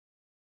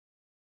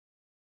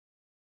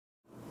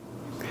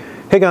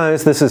Hey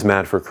guys, this is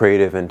Matt for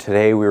Creative, and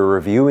today we're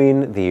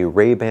reviewing the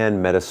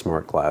Ray-Ban Meta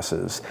Smart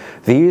Glasses.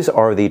 These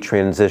are the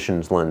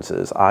transitions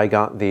lenses. I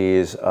got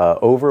these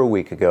over a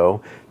week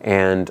ago,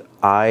 and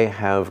I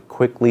have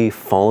quickly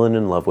fallen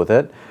in love with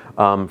it.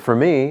 For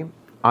me,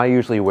 I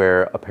usually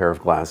wear a pair of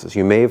glasses.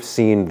 You may have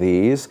seen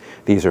these.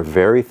 These are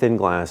very thin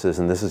glasses,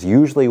 and this is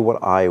usually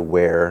what I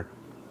wear.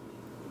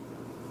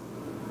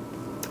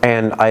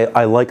 And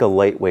I like a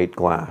lightweight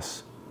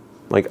glass.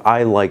 Like,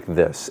 I like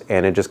this,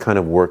 and it just kind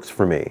of works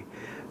for me.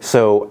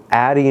 So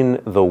adding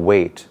the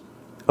weight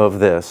of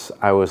this,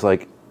 I was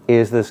like,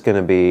 is this going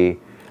to be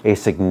a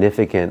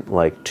significant,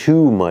 like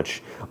too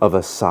much of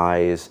a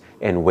size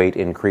and weight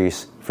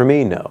increase? For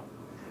me, no.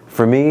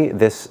 For me,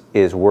 this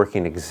is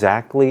working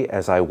exactly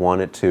as I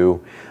want it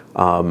to.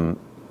 And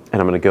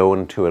I'm going to go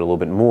into it a little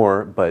bit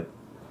more, but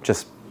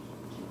just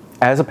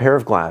as a pair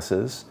of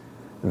glasses,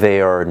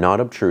 they are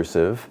not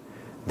obtrusive.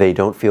 They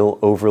don't feel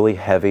overly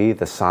heavy.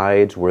 The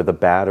sides where the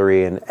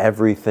battery and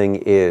everything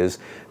is,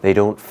 they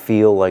don't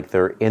feel like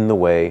they're in the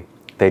way.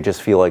 They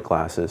just feel like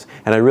glasses.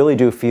 And I really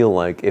do feel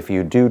like if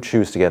you do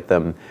choose to get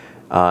them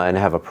and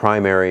have a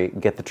primary,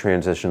 get the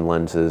transition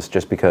lenses,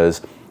 just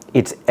because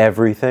it's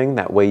everything.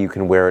 That way you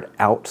can wear it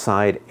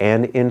outside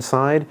and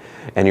inside,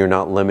 and you're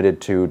not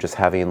limited to just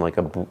having like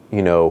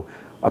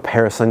a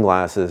pair of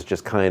sunglasses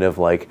just kind of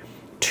like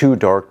too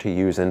dark to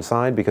use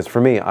inside. Because for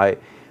me,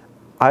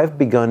 I've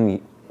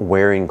begun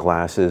wearing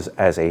glasses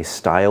as a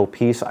style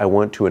piece. I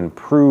want to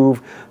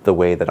improve the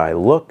way that I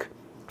look.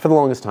 For the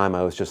longest time,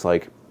 I was just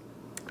like,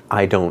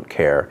 I don't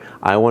care.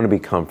 I want to be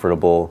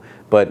comfortable,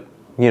 but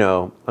you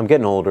know, I'm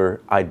getting older.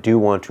 I do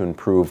want to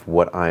improve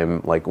what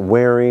I'm like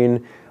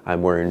wearing.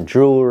 I'm wearing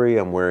jewelry,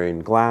 I'm wearing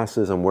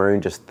glasses, I'm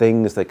wearing just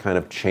things that kind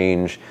of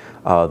change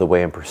the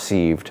way I'm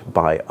perceived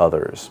by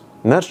others.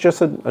 And that's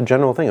just a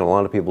general thing, and a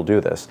lot of people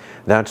do this.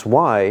 That's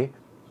why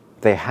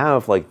they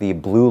have like the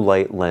blue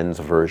light lens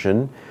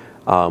version,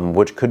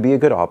 which could be a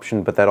good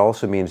option, but that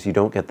also means you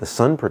don't get the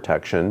sun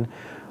protection.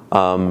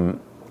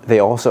 They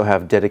also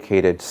have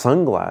dedicated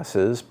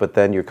sunglasses, but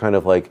then you're kind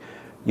of like,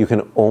 you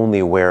can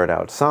only wear it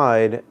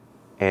outside,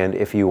 and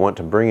if you want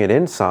to bring it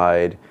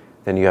inside,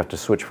 then you have to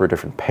switch for a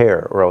different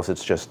pair, or else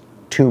it's just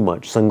too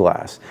much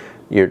sunglass.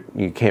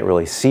 You can't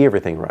really see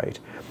everything right.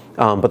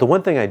 But the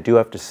one thing I do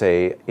have to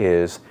say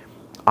is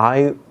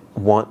I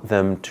want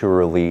them to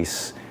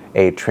release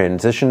a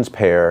transitions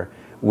pair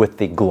with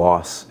the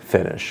gloss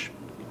finish.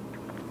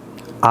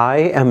 I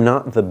am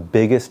not the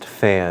biggest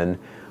fan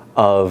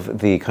of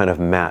the kind of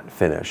matte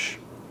finish.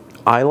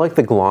 I like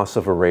the gloss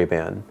of a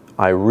Ray-Ban.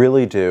 I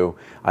really do.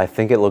 I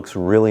think it looks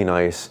really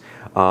nice.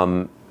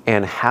 And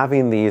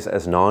having these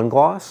as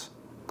non-gloss,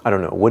 I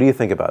don't know. What do you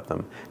think about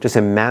them? Just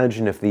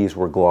imagine if these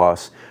were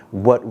gloss.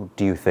 What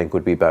do you think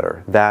would be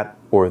better? That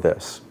or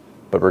this?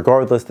 But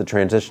regardless, the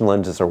transition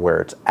lenses are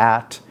where it's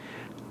at.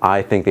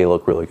 I think they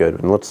look really good.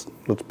 And let's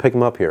pick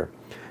them up here.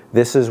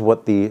 This is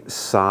what the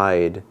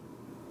side,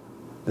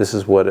 this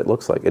is what it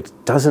looks like. It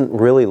doesn't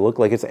really look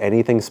like it's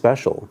anything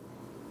special,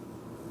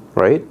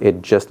 right?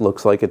 It just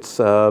looks like it's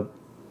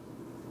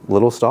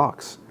little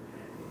stalks.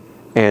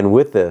 And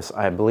with this,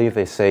 I believe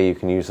they say you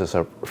can use this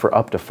for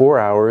up to 4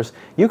 hours.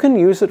 You can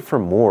use it for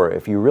more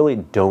if you really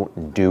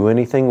don't do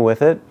anything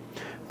with it.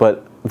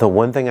 But the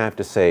one thing I have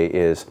to say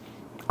is,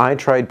 I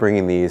tried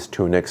bringing these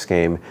to a Knicks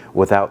game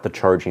without the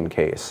charging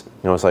case. You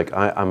know, I was like,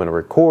 I'm going to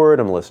record,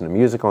 I'm going to listen to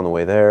music on the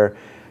way there.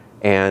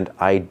 And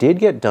I did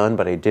get done,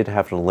 but I did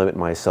have to limit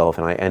myself,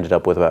 and I ended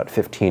up with about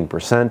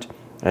 15%.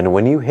 And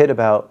when you hit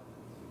about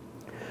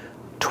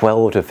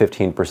 12 to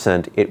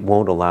 15%, it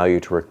won't allow you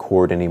to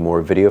record any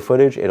more video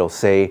footage. It'll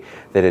say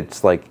that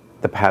it's like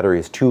the battery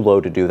is too low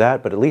to do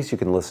that, but at least you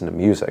can listen to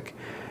music.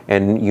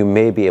 And you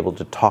may be able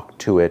to talk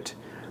to it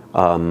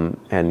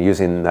and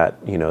using that,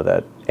 you know,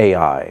 that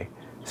AI.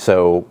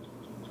 So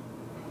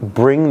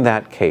bring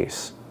that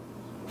case.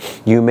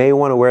 You may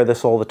want to wear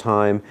this all the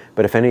time,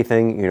 but if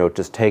anything, you know,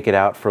 just take it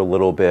out for a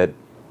little bit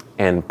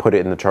and put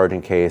it in the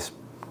charging case,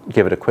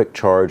 give it a quick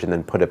charge, and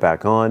then put it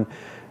back on.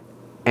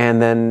 And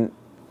then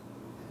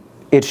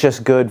it's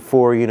just good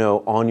for, you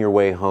know, on your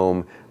way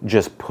home,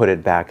 just put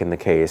it back in the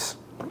case.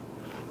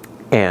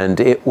 And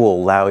it will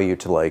allow you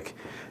to like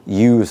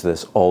use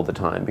this all the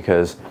time,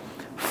 because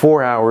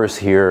 4 hours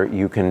here,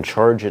 you can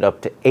charge it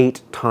up to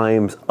 8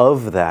 times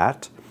of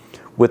that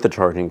with the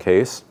charging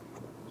case.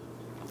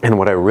 And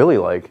what I really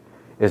like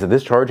is that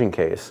this charging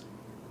case,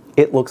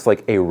 it looks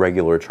like a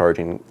regular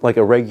charging, like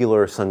a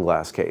regular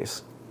sunglass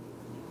case,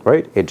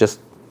 right? It just,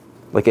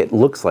 like it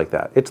looks like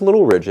that. It's a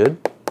little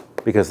rigid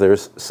because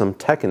there's some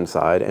tech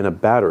inside and a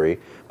battery.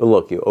 But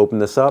look, you open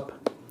this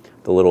up,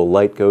 the little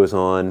light goes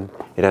on.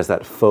 It has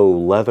that faux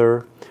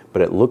leather,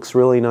 but it looks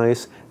really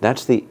nice.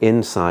 That's the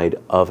inside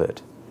of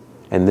it.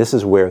 And this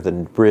is where the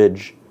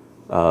bridge,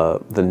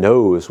 the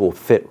nose will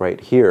fit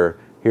right here.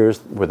 Here's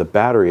where the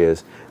battery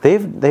is.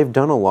 They've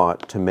done a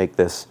lot to make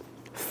this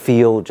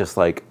feel just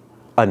like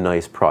a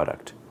nice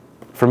product.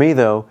 For me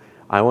though,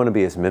 I want to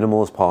be as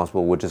minimal as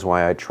possible, which is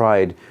why I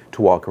tried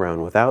to walk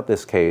around without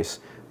this case.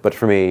 But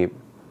for me,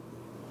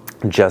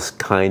 just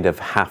kind of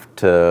have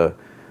to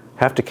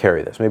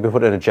carry this. Maybe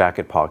put it in a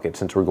jacket pocket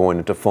since we're going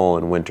into fall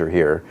and winter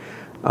here.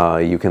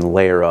 You can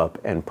layer up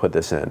and put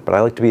this in, but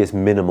I like to be as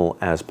minimal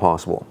as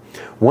possible.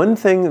 One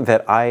thing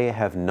that I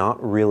have not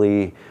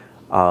really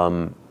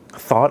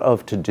thought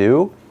of to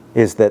do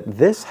is that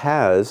this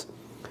has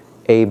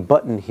a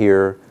button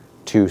here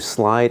to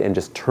slide and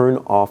just turn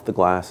off the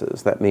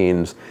glasses. That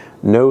means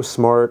no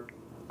smart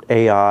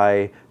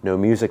AI, no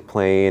music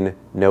playing,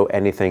 no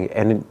anything,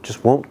 and it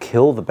just won't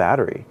kill the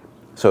battery.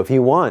 So if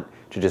you want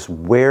to just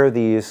wear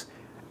these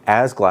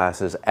as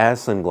glasses,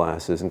 as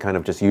sunglasses, and kind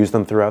of just use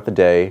them throughout the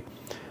day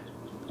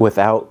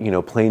without, you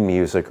know, playing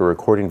music or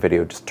recording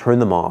video, just turn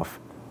them off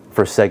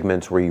for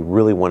segments where you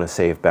really want to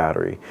save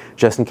battery,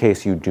 just in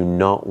case you do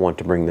not want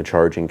to bring the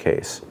charging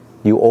case.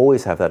 You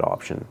always have that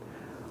option.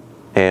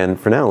 And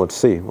for now, let's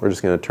see. We're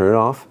just going to turn it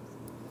off.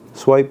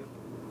 Swipe.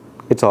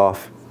 It's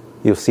off.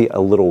 You'll see a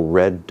little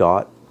red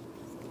dot.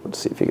 Let's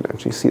see if you can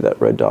actually see that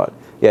red dot.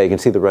 Yeah, you can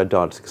see the red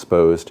dot's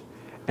exposed,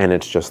 and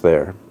it's just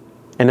there.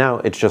 And now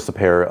it's just a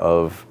pair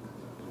of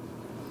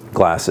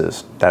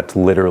glasses. That's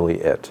literally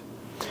it.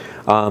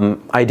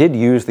 I did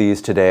use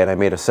these today, and I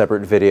made a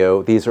separate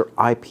video. These are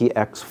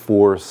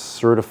IPX4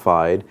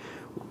 certified,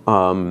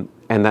 and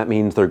that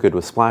means they're good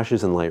with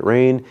splashes and light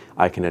rain.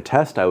 I can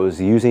attest I was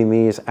using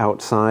these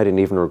outside and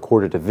even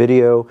recorded a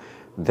video.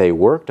 They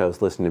worked. I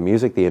was listening to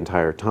music the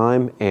entire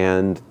time,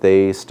 and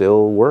they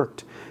still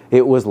worked.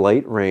 It was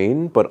light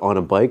rain, but on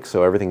a bike,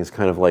 so everything is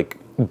kind of like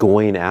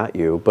going at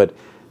you, but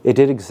it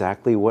did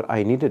exactly what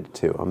I needed it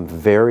to. I'm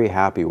very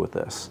happy with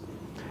this.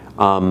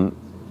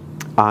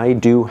 I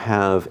do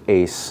have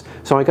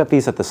so I got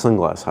these at the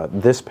Sunglass Hut.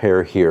 This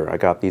pair here, I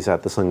got these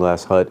at the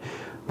Sunglass Hut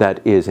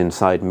that is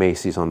inside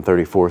Macy's on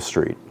 34th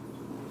Street.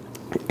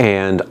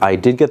 And I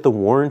did get the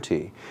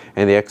warranty,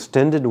 and the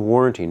extended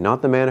warranty,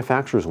 not the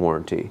manufacturer's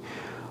warranty.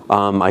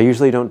 I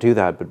usually don't do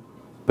that,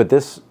 but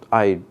this,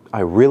 I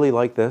really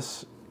like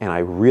this, and I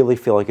really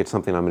feel like it's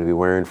something I'm going to be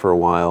wearing for a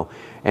while.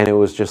 And it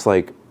was just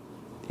like,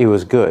 it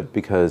was good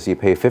because you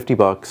pay 50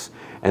 bucks,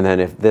 and then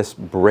if this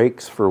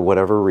breaks for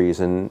whatever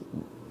reason,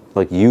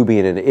 like you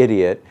being an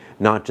idiot,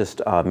 not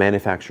just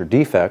manufacturer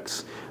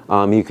defects,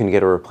 you can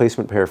get a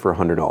replacement pair for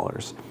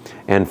 $100.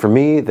 And for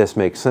me, this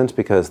makes sense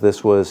because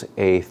this was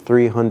a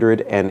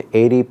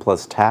 $380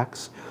 plus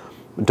tax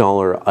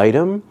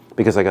item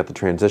because I got the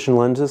transition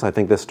lenses. I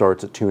think this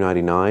starts at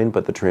 $299,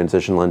 but the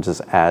transition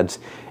lenses adds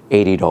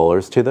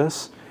 $80 to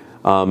this.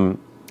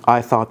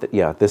 I thought that,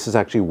 yeah, this is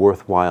actually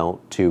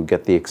worthwhile to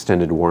get the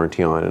extended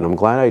warranty on, and I'm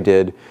glad I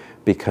did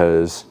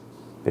because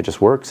it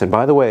just works. And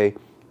by the way,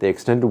 the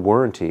extended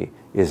warranty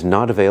is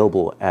not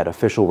available at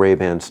official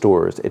Ray-Ban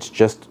stores. It's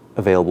just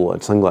available at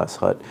Sunglass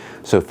Hut.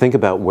 So think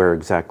about where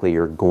exactly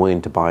you're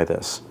going to buy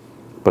this.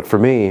 But for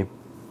me,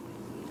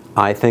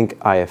 I think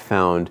I have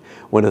found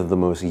one of the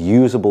most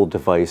usable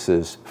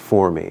devices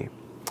for me.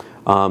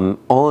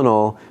 All in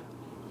all,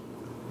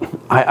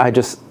 I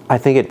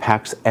think it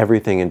packs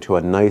everything into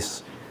a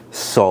nice,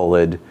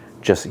 solid,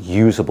 just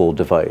usable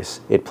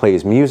device. It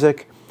plays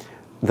music.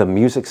 The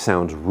music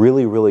sounds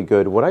really, really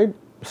good. What I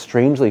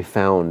strangely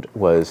found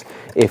was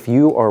if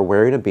you are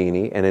wearing a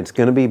beanie, and it's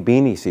going to be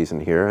beanie season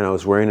here, and I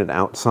was wearing it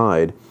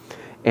outside,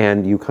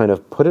 and you kind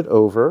of put it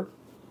over,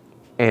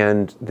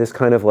 and this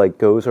kind of like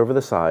goes over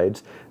the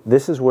sides.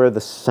 This is where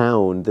the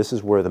sound, this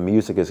is where the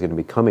music is going to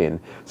be coming.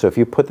 So if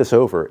you put this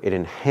over, it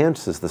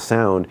enhances the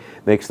sound,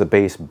 makes the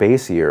bass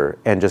bassier,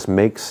 and just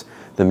makes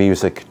the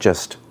music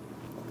just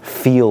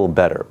feel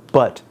better.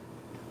 But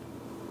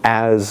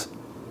as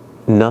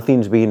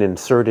nothing's being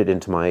inserted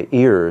into my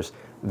ears,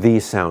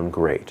 these sound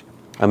great.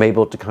 I'm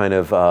able to kind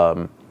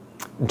of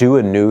do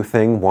a new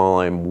thing while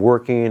I'm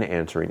working,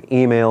 answering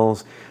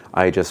emails.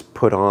 I just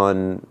put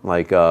on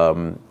like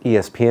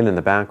ESPN in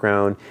the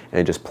background, and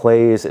it just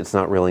plays. It's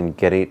not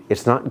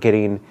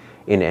getting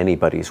in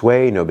anybody's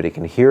way. Nobody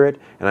can hear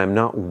it, and I'm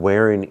not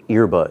wearing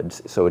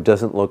earbuds, so it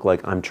doesn't look like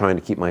I'm trying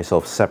to keep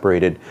myself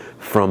separated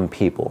from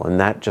people, and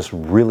that just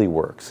really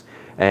works.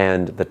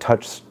 And the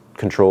touch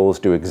controls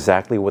do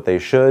exactly what they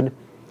should.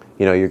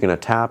 You know, you're going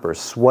to tap or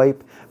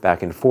swipe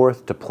back and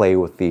forth to play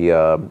with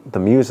the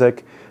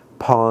music,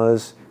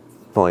 pause,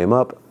 volume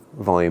up,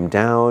 volume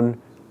down,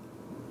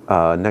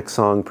 next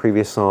song,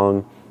 previous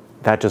song.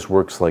 That just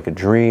works like a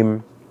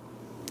dream.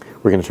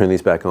 We're going to turn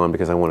these back on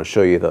because I want to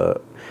show you the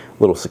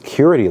little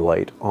security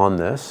light on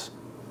this.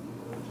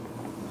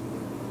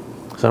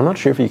 So I'm not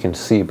sure if you can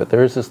see, but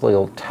there's this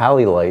little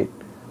tally light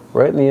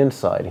right in the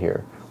inside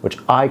here, which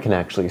I can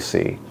actually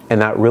see.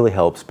 And that really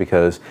helps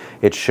because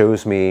it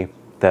shows me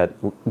that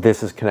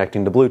this is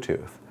connecting to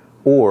Bluetooth,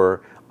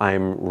 or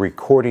I'm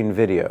recording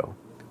video,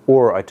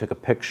 or I took a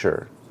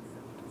picture.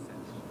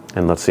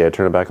 And let's see, I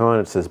turn it back on,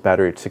 it says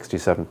battery at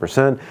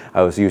 67%.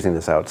 I was using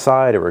this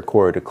outside, I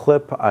recorded a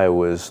clip, I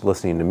was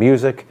listening to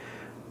music.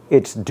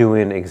 It's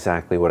doing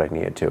exactly what I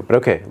needed to. But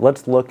okay,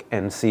 let's look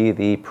and see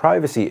the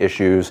privacy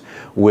issues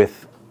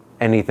with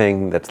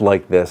anything that's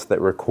like this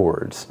that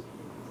records.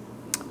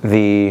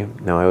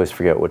 Now I always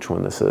forget which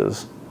one this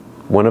is.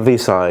 One of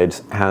these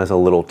sides has a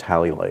little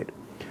tally light.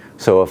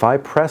 So if I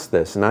press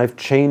this, and I've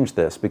changed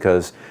this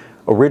because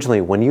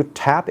originally when you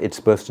tap, it's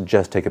supposed to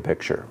just take a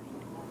picture.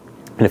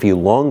 And if you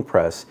long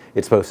press,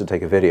 it's supposed to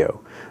take a video.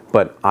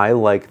 But I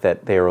like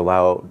that they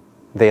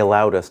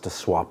allowed us to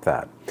swap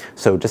that.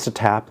 So just a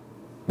tap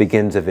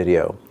begins a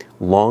video.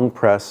 Long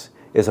press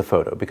is a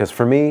photo. Because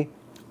for me,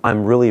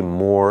 I'm really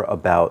more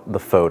about the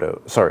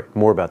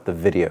more about the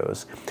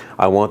videos.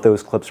 I want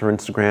those clips for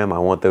Instagram. I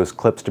want those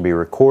clips to be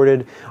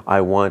recorded. I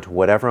want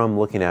whatever I'm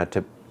looking at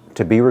to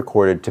be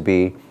recorded,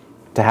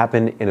 to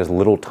happen in as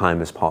little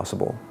time as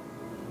possible.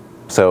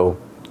 So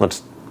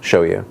let's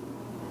show you.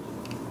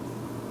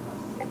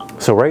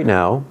 So right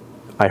now,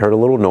 I heard a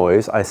little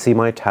noise. I see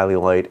my tally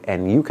light,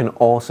 and you can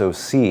also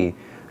see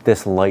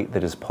this light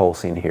that is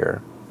pulsing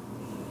here.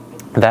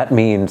 That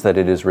means that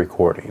it is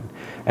recording.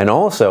 And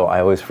also,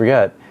 I always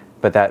forget,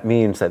 but that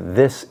means that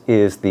this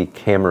is the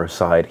camera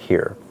side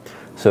here.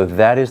 So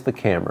that is the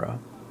camera.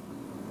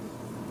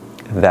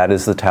 That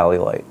is the tally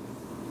light.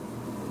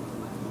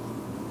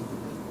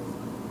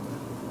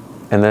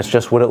 And that's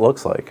just what it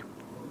looks like.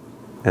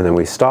 And then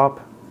we stop.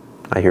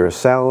 I hear a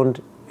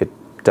sound. It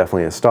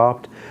definitely has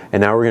stopped.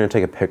 And now we're going to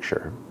take a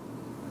picture.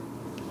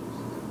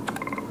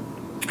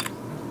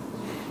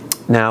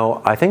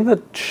 Now, I think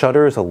the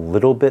shutter is a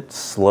little bit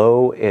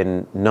slow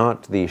in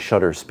not the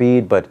shutter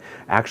speed, but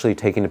actually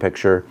taking a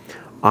picture.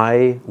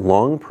 I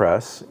long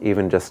press,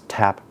 even just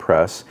tap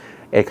press.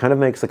 It kind of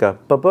makes like a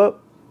bup,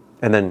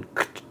 and then,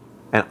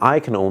 and I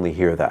can only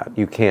hear that.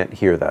 You can't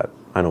hear that,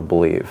 I don't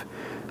believe.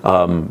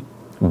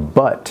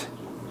 But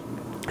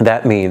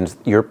that means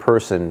your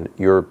person,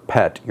 your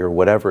pet, your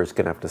whatever is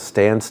going to have to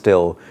stand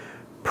still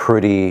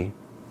pretty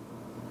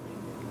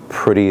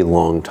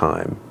long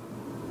time.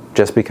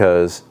 Just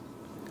because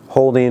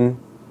holding,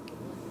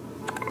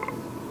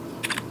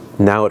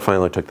 now it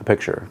finally took the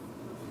picture.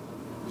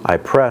 I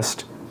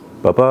pressed,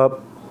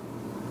 bup,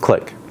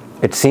 click.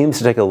 It seems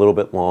to take a little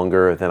bit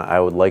longer than I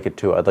would like it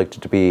to. I'd like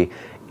it to be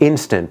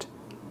instant,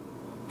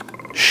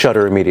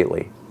 shutter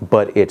immediately,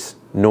 but it's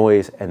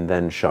noise and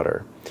then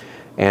shutter.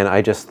 And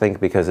I just think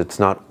because it's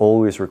not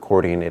always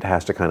recording, it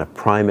has to kind of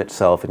prime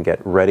itself and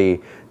get ready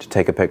to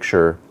take a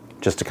picture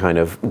just to kind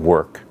of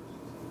work.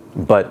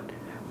 But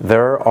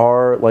there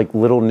are like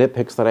little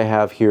nitpicks that I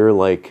have here,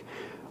 like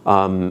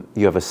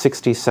you have a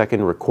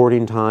 60-second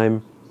recording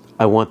time.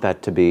 I want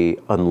that to be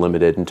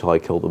unlimited until I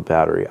kill the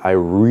battery. I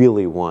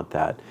really want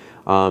that.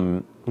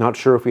 Not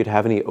sure if we'd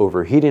have any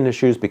overheating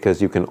issues because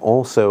you can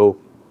also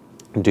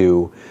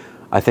do,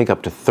 I think,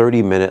 up to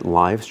 30-minute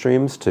live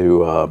streams to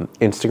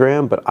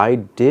Instagram, but I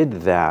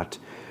did that,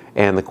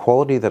 and the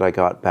quality that I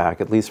got back,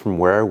 at least from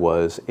where I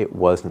was, it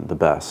wasn't the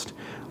best.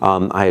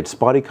 I had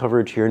spotty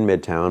coverage here in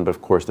Midtown, but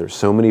of course there's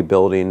so many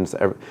buildings,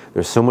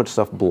 there's so much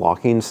stuff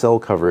blocking cell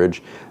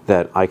coverage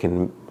that I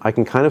can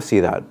kind of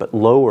see that. But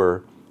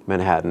lower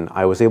Manhattan,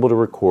 I was able to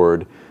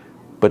record,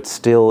 but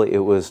still it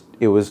was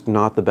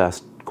not the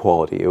best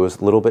quality. It was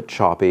a little bit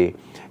choppy,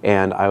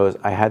 and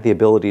I had the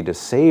ability to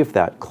save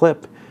that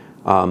clip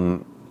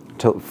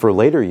for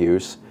later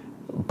use,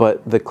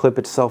 but the clip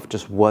itself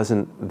just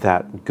wasn't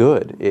that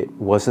good. It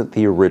wasn't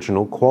the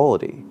original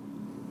quality.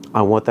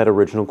 I want that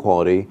original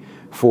quality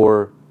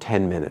for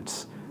 10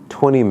 minutes,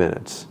 20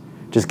 minutes.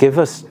 Just give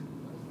us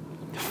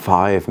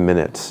 5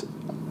 minutes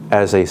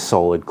as a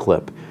solid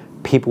clip.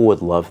 People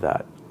would love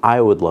that.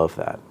 I would love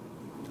that.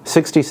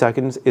 60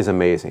 seconds is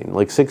amazing.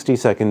 Like 60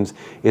 seconds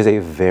is a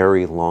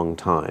very long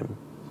time.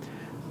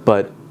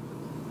 But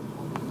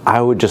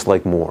I would just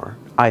like more.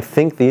 I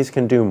think these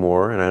can do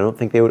more, and I don't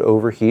think they would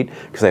overheat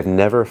because I've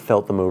never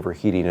felt them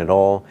overheating at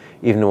all,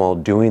 even while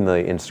doing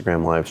the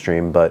Instagram live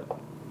stream, but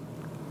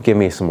give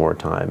me some more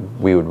time.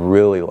 We would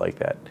really like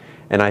that.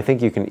 And I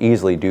think you can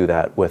easily do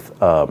that with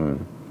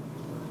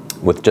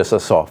just a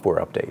software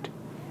update.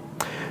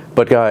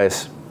 But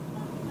guys,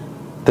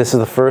 this is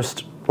the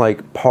first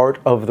part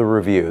of the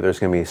review. There's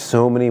going to be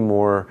so many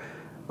more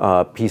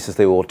pieces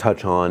they will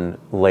touch on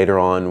later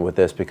on with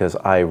this because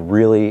I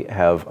really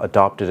have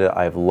adopted it.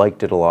 I've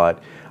liked it a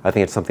lot. I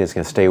think it's something that's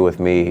going to stay with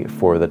me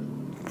for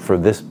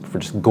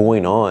just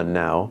going on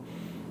now.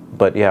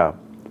 But yeah,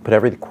 put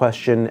every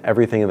question,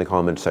 everything in the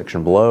comments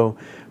section below.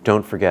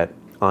 Don't forget,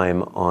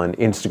 I'm on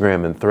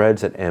Instagram and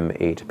Threads at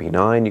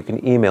M8B9. You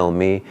can email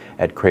me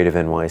at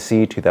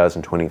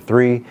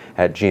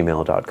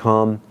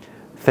creativenyc2023@gmail.com.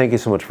 Thank you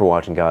so much for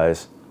watching,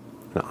 guys,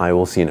 and I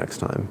will see you next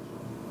time.